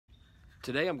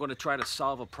Today I'm going to try to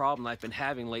solve a problem I've been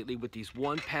having lately with these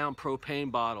 1 pound propane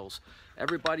bottles.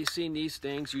 Everybody's seen these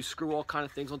things. You screw all kind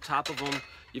of things on top of them.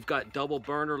 You've got double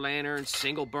burner lanterns,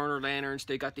 single burner lanterns.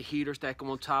 They got the heaters that go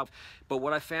on top. But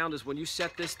what I found is when you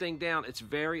set this thing down, it's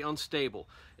very unstable.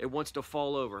 It wants to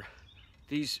fall over.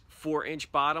 These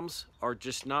 4-inch bottoms are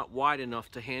just not wide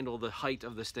enough to handle the height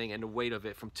of this thing and the weight of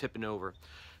it from tipping over.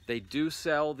 They do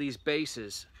sell these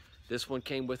bases. This one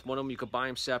came with one of them. You could buy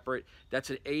them separate. That's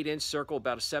an 8-inch circle,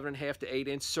 about a 7.5 to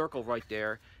 8-inch circle right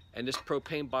there. And this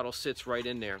propane bottle sits right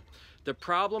in there. The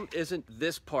problem isn't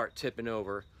this part tipping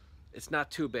over. It's not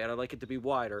too bad. I like it to be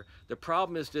wider. The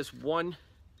problem is this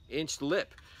 1-inch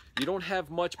lip. You don't have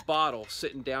much bottle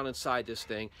sitting down inside this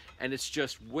thing, and it's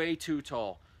just way too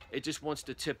tall. It just wants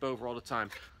to tip over all the time.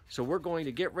 So we're going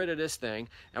to get rid of this thing,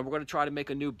 and we're going to try to make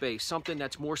a new base, something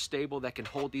that's more stable that can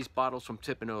hold these bottles from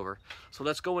tipping over. So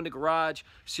let's go in the garage,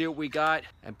 see what we got,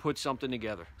 and put something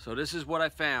together. So this is what I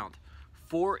found.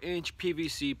 4-inch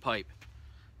PVC pipe.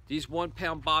 These 1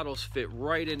 pound bottles fit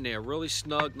right in there, really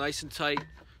snug, nice and tight,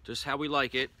 just how we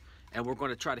like it. And we're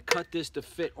going to try to cut this to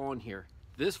fit on here.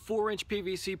 This 4-inch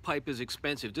PVC pipe is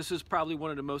expensive. This is probably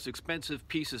one of the most expensive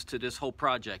pieces to this whole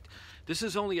project. This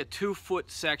is only a 2-foot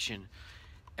section,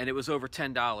 and it was over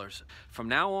 $10. From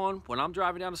now on, when I'm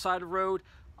driving down the side of the road,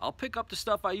 I'll pick up the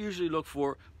stuff I usually look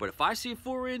for, but if I see a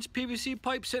 4-inch PVC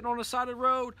pipe sitting on the side of the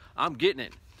road, I'm getting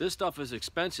it. This stuff is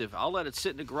expensive. I'll let it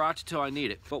sit in the garage until I need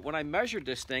it. But when I measured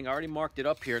this thing, I already marked it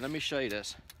up here. Let me show you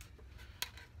this.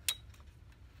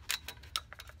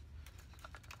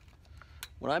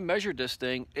 When I measured this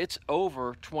thing, it's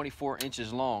over 24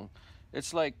 inches long.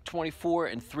 It's like 24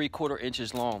 3/4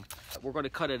 inches long. We're going to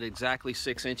cut it exactly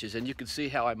 6 inches, and you can see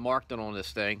how I marked it on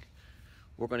this thing.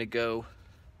 We're going to go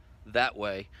that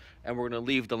way, and we're going to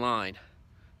leave the line,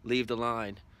 leave the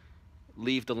line,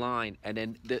 leave the line, and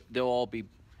then they'll all be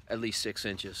at least 6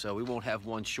 inches. So we won't have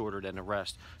one shorter than the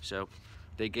rest. So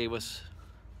they gave us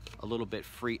a little bit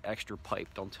free extra pipe.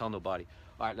 Don't tell nobody.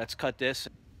 All right, let's cut this.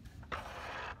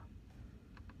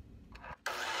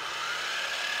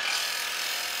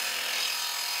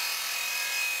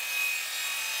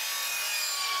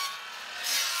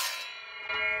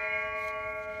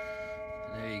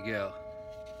 There you go,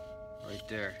 right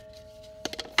there.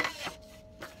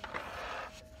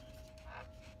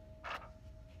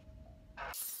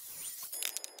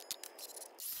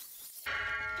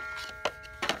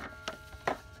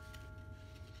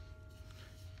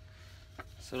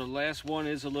 So the last one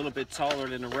is a little bit taller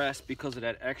than the rest because of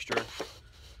that extra.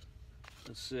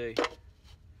 Let's see.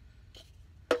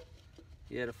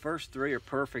 Yeah, the first 3 are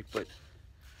perfect,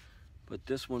 but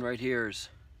this one right here is,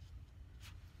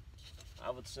 I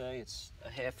would say it's a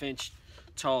 1/2 inch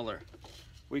taller.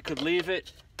 We could leave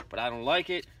it, but I don't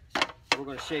like it. We're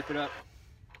going to shape it up,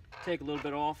 take a little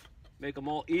bit off, make them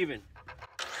all even.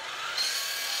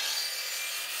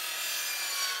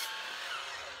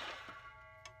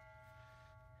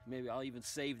 Maybe I'll even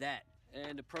save that.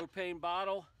 And the propane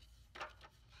bottle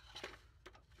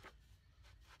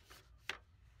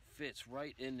fits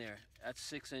right in there. That's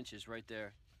 6 inches right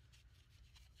there.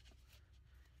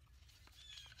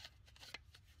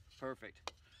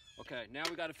 Perfect. Okay, now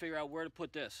we got to figure out where to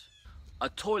put this. A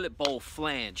toilet bowl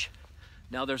flange.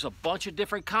 Now there's a bunch of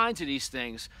different kinds of these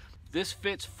things. This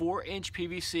fits 4-inch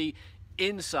PVC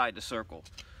inside the circle.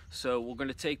 So we're going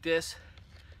to take this,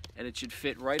 and it should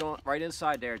fit right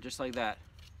inside there, just like that.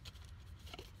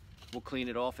 We'll clean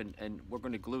it off, and we're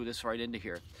going to glue this right into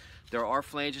here. There are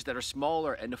flanges that are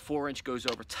smaller, and the 4-inch goes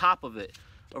over top of it,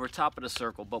 over top of the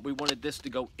circle, but we wanted this to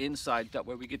go inside. That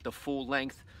way we get the full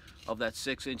length of that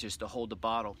 6 inches to hold the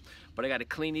bottle. But I got to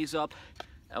clean these up,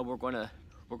 and we're gonna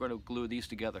glue these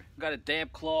together. Got a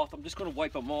damp cloth. I'm just gonna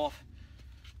wipe them off.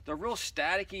 They're real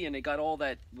staticky, and they got all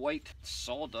that white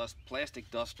sawdust, plastic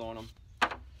dust on them.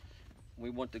 We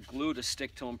want the glue to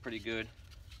stick to them pretty good.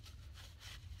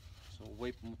 So we'll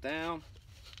wipe them down.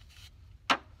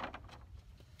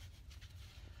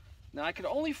 Now I could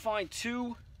only find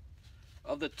 2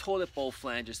 of the toilet bowl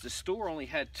flanges. The store only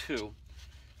had 2.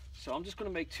 So I'm just going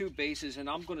to make 2 bases, and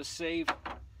I'm going to save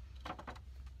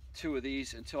 2 of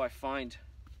these until I find,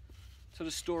 so the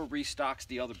store restocks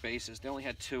the other bases. They only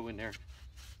had 2 in there.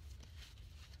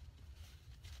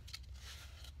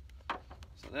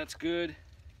 So that's good.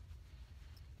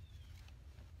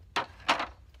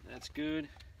 That's good.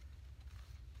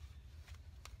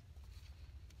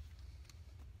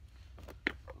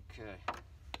 Okay.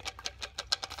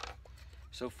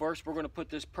 So first we're going to put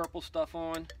this purple stuff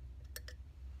on.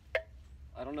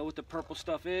 I don't know what the purple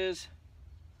stuff is,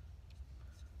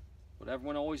 but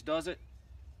everyone always does it.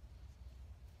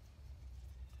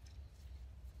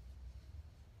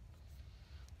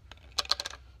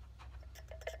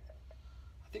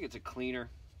 think it's a cleaner,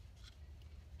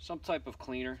 some type of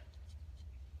cleaner.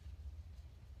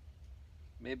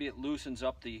 Maybe it loosens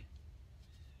up the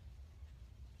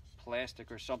plastic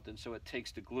or something so it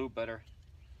takes the glue better.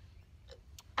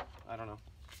 I don't know.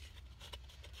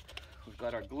 We've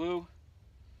got our glue.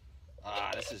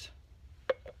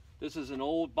 This is an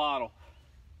old bottle.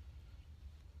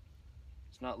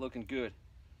 It's not looking good.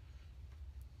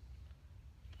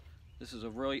 This is a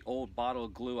really old bottle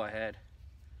of glue I had.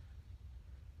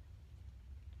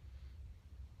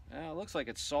 It looks like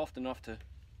it's soft enough to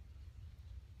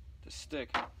stick.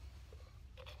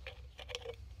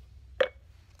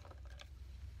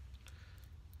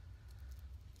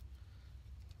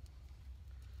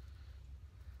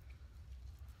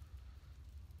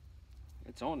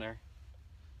 It's on there.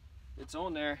 It's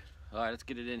on there. All right, let's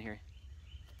get it in here.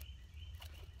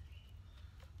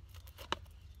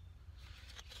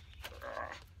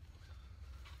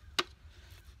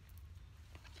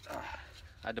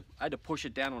 I had to push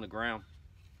it down on the ground.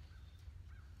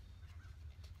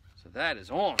 So that is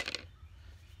on.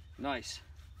 Nice.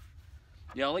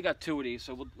 Yeah, I only got 2 of these,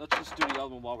 so let's just do the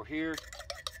other one while we're here.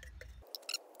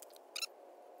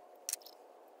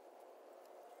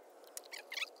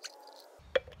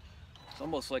 It's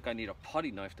almost like I need a putty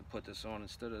knife to put this on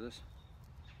instead of this.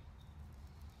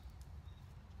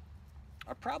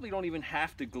 I probably don't even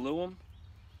have to glue them.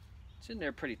 It's in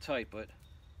there pretty tight, but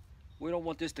we don't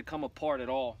want this to come apart at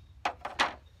all.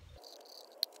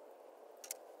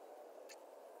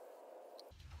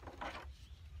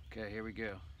 Okay, here we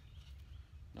go.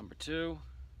 Number 2.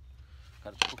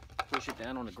 Got to push it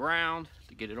down on the ground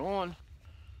to get it on.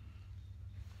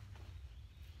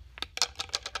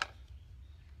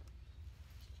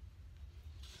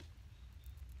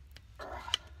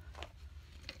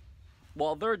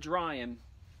 While they're drying,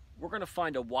 we're going to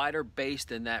find a wider base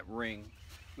than that ring.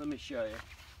 Let me show you.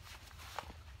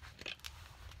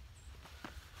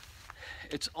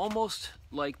 It's almost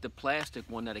like the plastic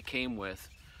one that it came with,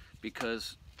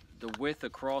 because the width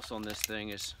across on this thing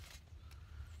is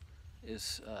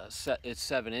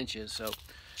 7 inches, so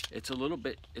it's a little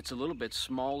bit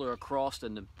smaller across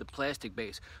than the plastic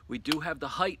base. We do have the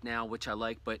height now, which I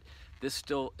like, but this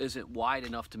still isn't wide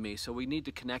enough to me, so we need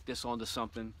to connect this onto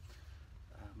something.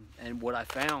 And what I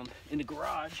found in the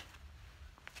garage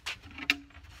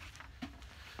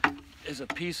is a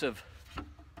piece of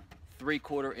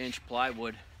 3/4 inch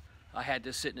plywood. I had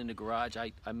this sitting in the garage.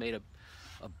 I made a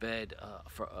bed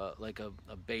for like a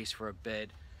base for a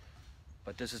bed,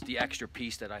 but this is the extra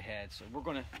piece that I had. So we're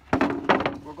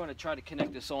gonna try to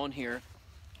connect this on here,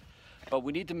 but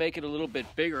we need to make it a little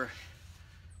bit bigger.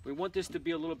 We want this to be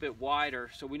a little bit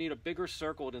wider, so we need a bigger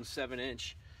circle than 7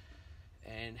 inch,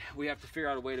 and we have to figure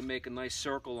out a way to make a nice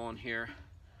circle on here.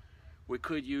 We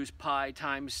could use pi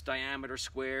times diameter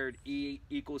squared, E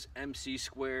equals MC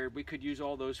squared. We could use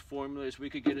all those formulas. We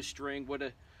could get a string with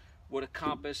a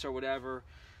compass or whatever.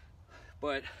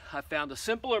 But I found a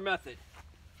simpler method.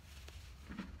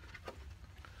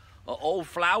 An old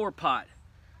flower pot.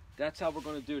 That's how we're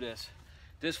going to do this.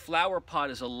 This flower pot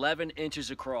is 11 inches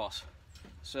across.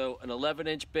 So an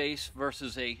 11-inch base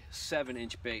versus a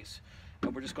 7-inch base.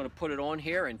 And we're just going to put it on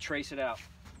here and trace it out.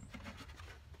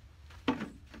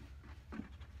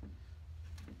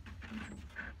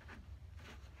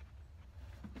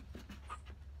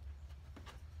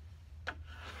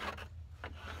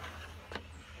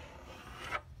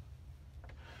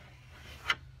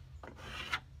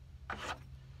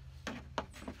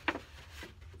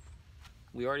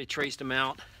 We already traced them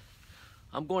out.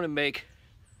 I'm going to make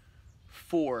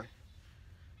four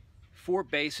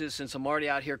bases since I'm already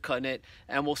out here cutting it,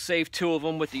 and we'll save 2 of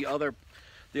them with the other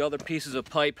pieces of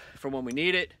pipe for when we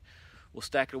need it. We'll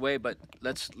stack it away, but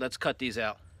let's cut these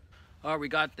out. All right, we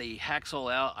got the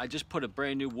hacksaw out. I just put a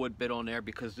brand new wood bit on there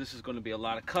because this is going to be a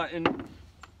lot of cutting. All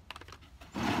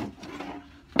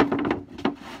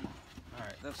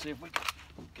right, let's see if we can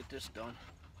get this done.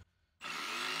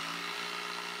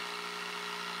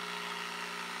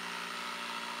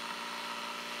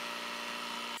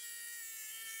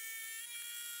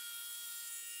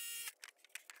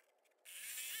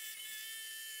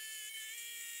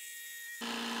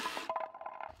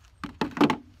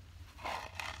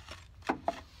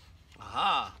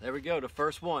 Aha, there we go, the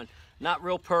first one. Not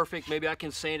real perfect, maybe I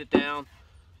can sand it down.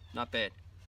 Not bad.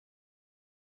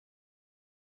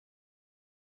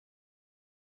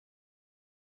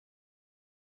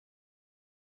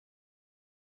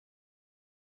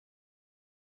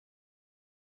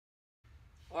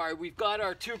 All right, we've got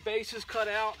our 2 bases cut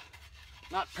out.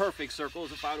 Not perfect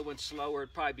circles. If I would have went slower,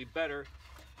 it'd probably be better.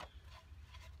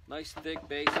 Nice thick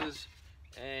bases,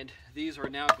 and these are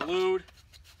now glued.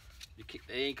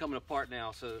 They ain't coming apart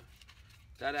now, so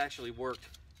that actually worked.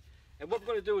 And what we're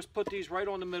going to do is put these right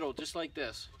on the middle, just like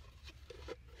this.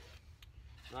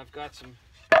 And I've got some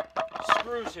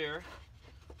screws here.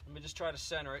 Let me just try to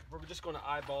center it. We're just going to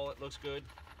eyeball it. Looks good.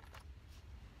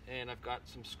 And I've got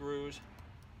some screws.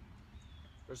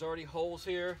 There's already holes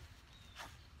here.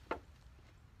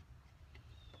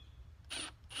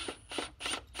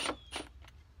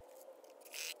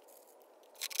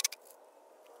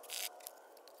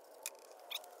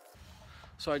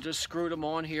 So I just screwed them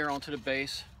on here onto the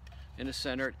base in the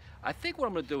center. I think what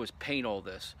I'm going to do is paint all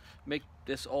this. Make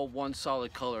this all one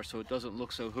solid color so it doesn't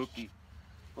look so hooky.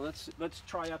 Well, let's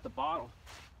try out the bottle.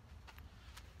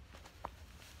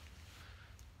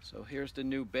 So here's the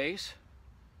new base.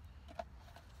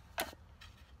 And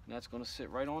that's going to sit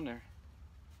right on there.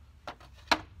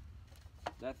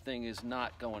 That thing is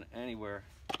not going anywhere.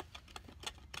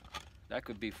 That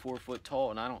could be 4 foot tall,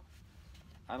 and I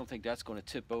don't think that's going to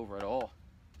tip over at all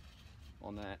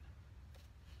on that.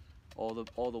 All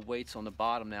the weight's on the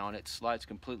bottom now, and it slides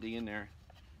completely in there.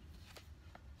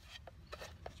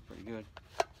 It's pretty good.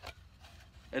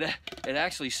 It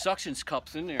actually suctions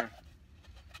cups in there.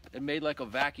 It made like a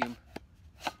vacuum.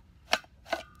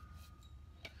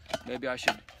 Maybe I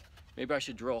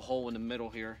should drill a hole in the middle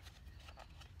here,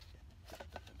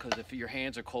 because if your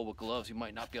hands are cold with gloves, you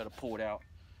might not be able to pull it out.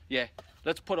 Yeah,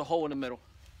 let's put a hole in the middle.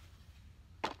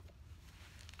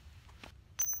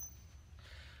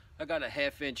 I got a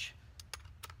 1/2 inch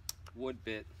wood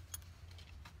bit.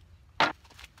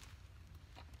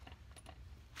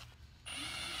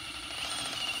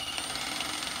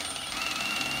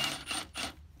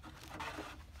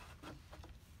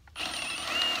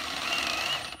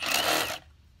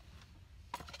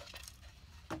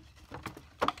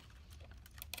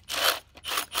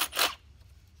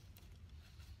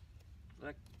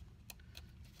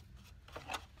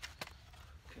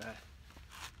 Okay.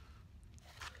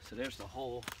 So there's the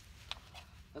hole.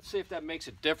 Let's see if that makes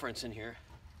a difference in here.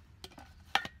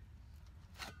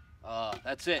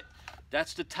 That's it.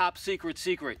 That's the top secret.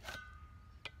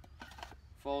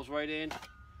 Falls right in,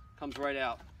 comes right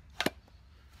out.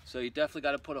 So you definitely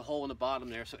got to put a hole in the bottom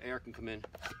there so air can come in.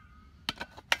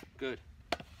 Good.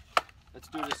 Let's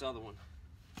do this other one.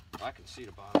 I can see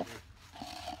the bottom here.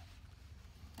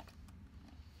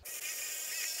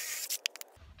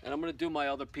 And I'm going to do my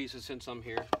other pieces since I'm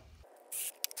here.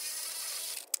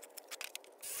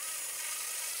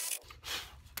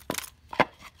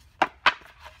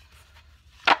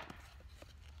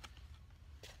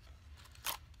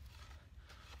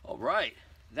 All right,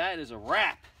 that is a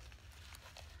wrap.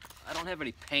 I don't have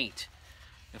any paint.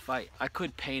 If I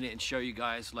could paint it and show you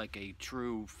guys like a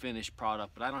true finished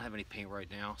product, but I don't have any paint right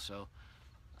now, so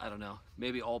I don't know.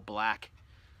 Maybe all black,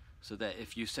 so that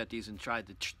if you set these and tried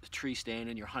the tree stand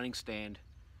in your hunting stand,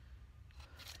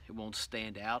 it won't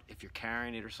stand out if you're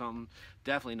carrying it or something.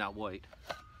 Definitely not white.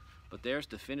 But there's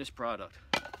the finished product.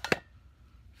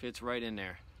 Fits right in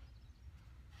there.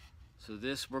 So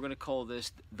this, we're gonna call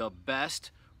this the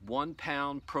best 1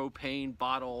 pound propane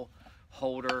bottle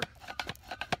holder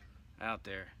out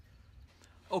there.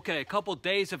 Okay, a couple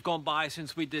days have gone by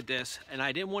since we did this, and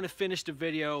I didn't want to finish the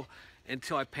video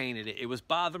until I painted it. It was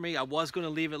bothering me. I was going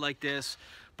to leave it like this,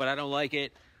 but I don't like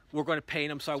it. We're going to paint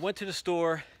them. So I went to the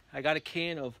store. I got a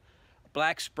can of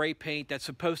black spray paint that's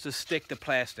supposed to stick to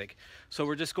plastic. So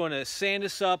we're just going to sand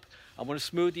this up. I'm going to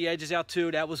smooth the edges out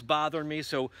too. That was bothering me.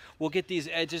 So we'll get these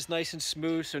edges nice and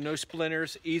smooth, so no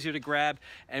splinters, easier to grab.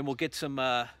 And we'll get some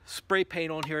spray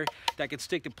paint on here that can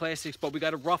stick to plastics, but we got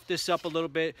to rough this up a little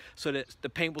bit so that the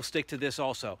paint will stick to this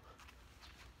also.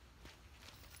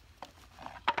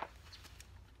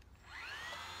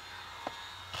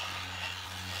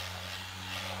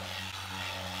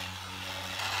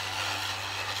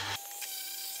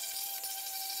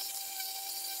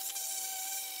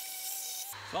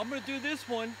 So I'm going to do this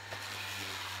one,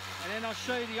 and then I'll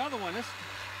show you the other one. It's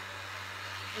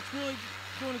really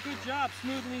doing a good job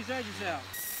smoothing these edges out.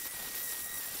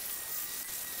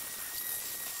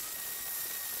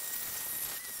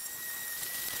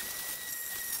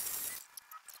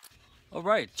 All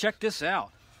right, check this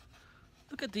out.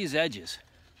 Look at these edges.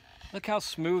 Look how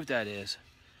smooth that is.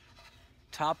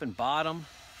 Top and bottom.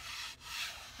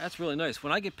 That's really nice.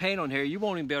 When I get paint on here, you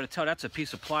won't even be able to tell that's a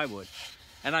piece of plywood.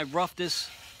 And I roughed this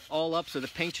all up so the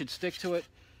paint should stick to it.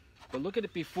 But look at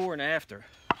it before and after.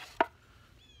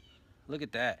 Look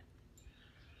at that.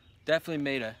 Definitely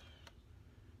made a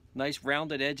nice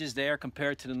rounded edges there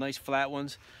compared to the nice flat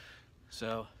ones.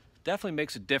 So definitely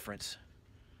makes a difference.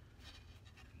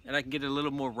 And I can get it a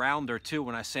little more rounder too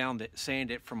when I sand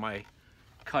it from my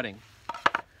cutting.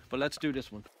 But let's do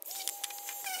this one.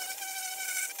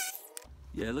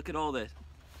 Yeah, look at all the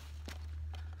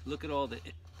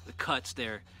cuts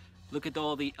there. Look at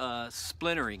all the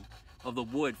splintering of the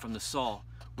wood from the saw.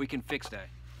 We can fix that.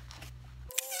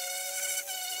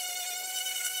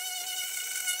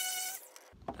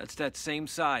 That's that same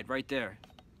side right there.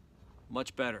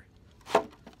 Much better.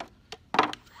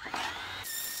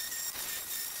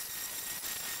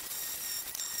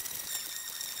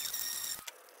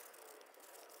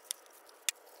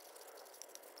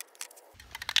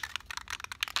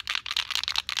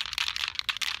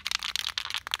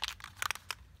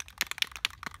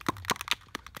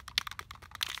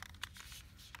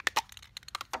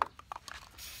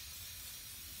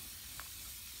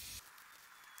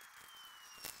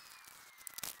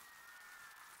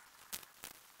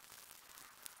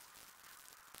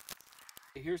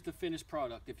 Here's the finished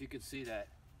product, if you can see that.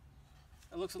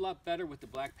 It looks a lot better with the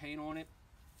black paint on it.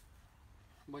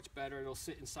 Much better. It'll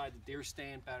sit inside the deer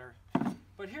stand better.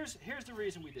 But here's the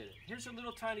reason we did it. Here's a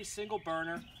little tiny single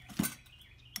burner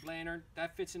lantern.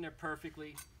 That fits in there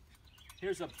perfectly.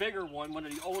 Here's a bigger one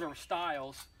of the older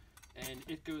styles, and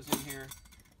it goes in here.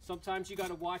 Sometimes you got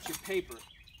to watch your paper.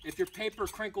 If your paper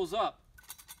crinkles up,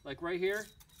 like right here,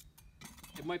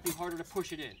 it might be harder to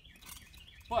push it in.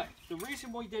 But the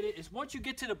reason we did it is once you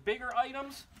get to the bigger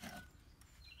items,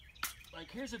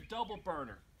 like here's a double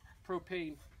burner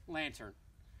propane lantern.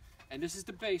 And this is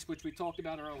the base, which we talked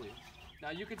about earlier. Now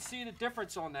you can see the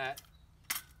difference on that.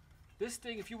 This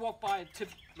thing, if you walk by it,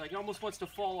 like it almost wants to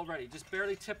fall already, just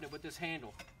barely tipping it with this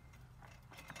handle.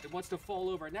 It wants to fall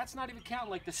over. And that's not even counting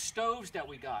like the stoves that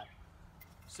we got.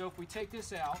 So if we take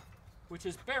this out, which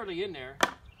is barely in there,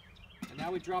 and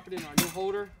now we drop it in our new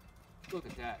holder, look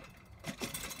at that.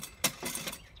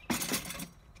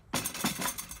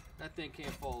 That thing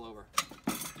can't fall over.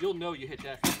 You'll know you hit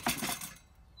that thing.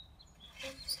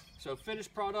 So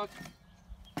finished product.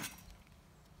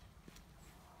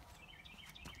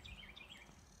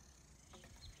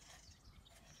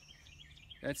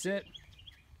 That's it.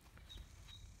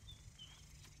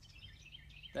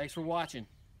 Thanks for watching.